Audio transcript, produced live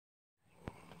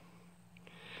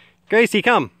Gracie,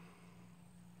 come.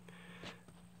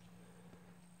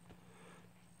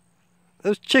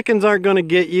 Those chickens aren't going to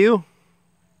get you.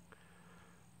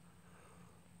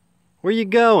 Where you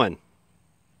going?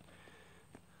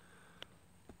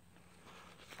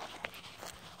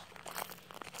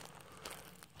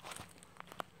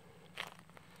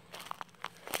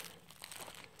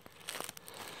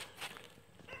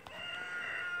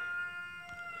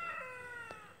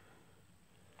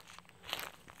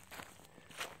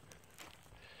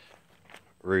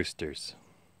 Roosters.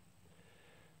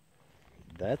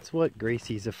 That's what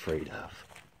Gracie's afraid of.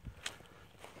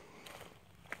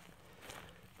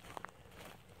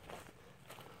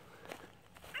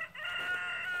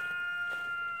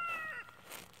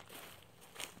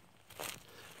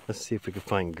 Let's see if we can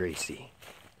find Gracie.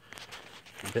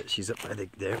 I bet she's up by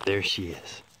there she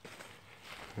is.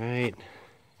 Right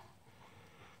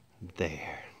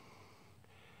there.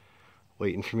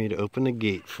 Waiting for me to open the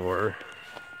gate for her,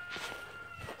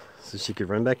 so she could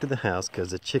run back to the house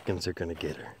because the chickens are going to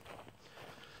get her.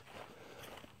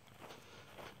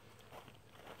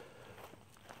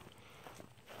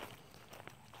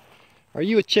 Are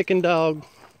you a chicken dog?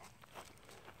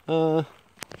 Are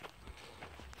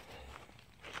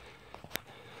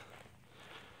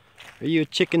you a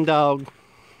chicken dog?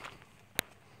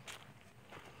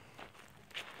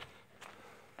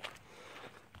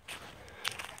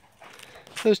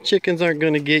 Those chickens aren't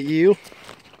going to get you.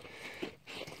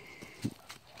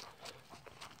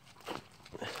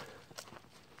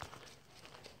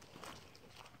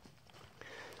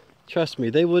 Trust me,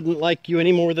 they wouldn't like you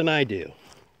any more than I do.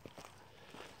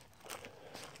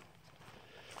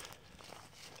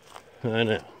 I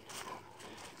know.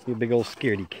 You're a big old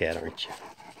scaredy cat, aren't you?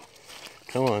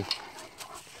 Come on.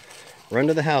 Run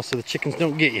to the house so the chickens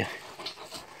don't get you.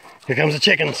 Here comes the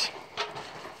chickens.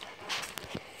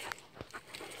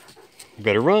 You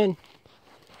better run.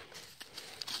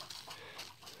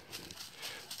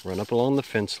 Run up along the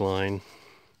fence line.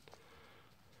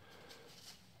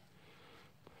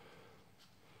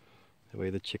 That way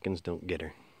the chickens don't get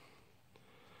her.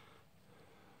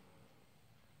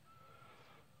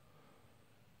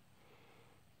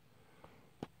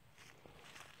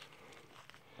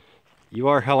 You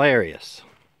are hilarious.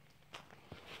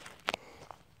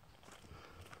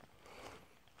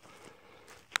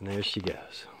 And there she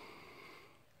goes.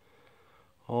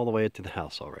 All the way to the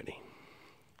house already.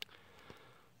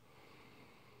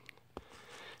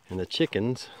 And the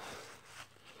chickens,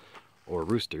 or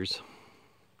roosters,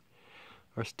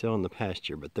 are still in the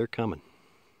pasture, but they're coming.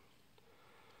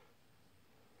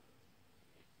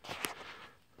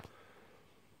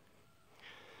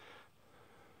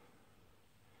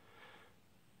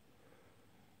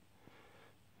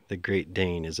 The Great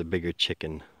Dane is a bigger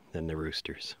chicken than the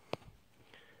roosters.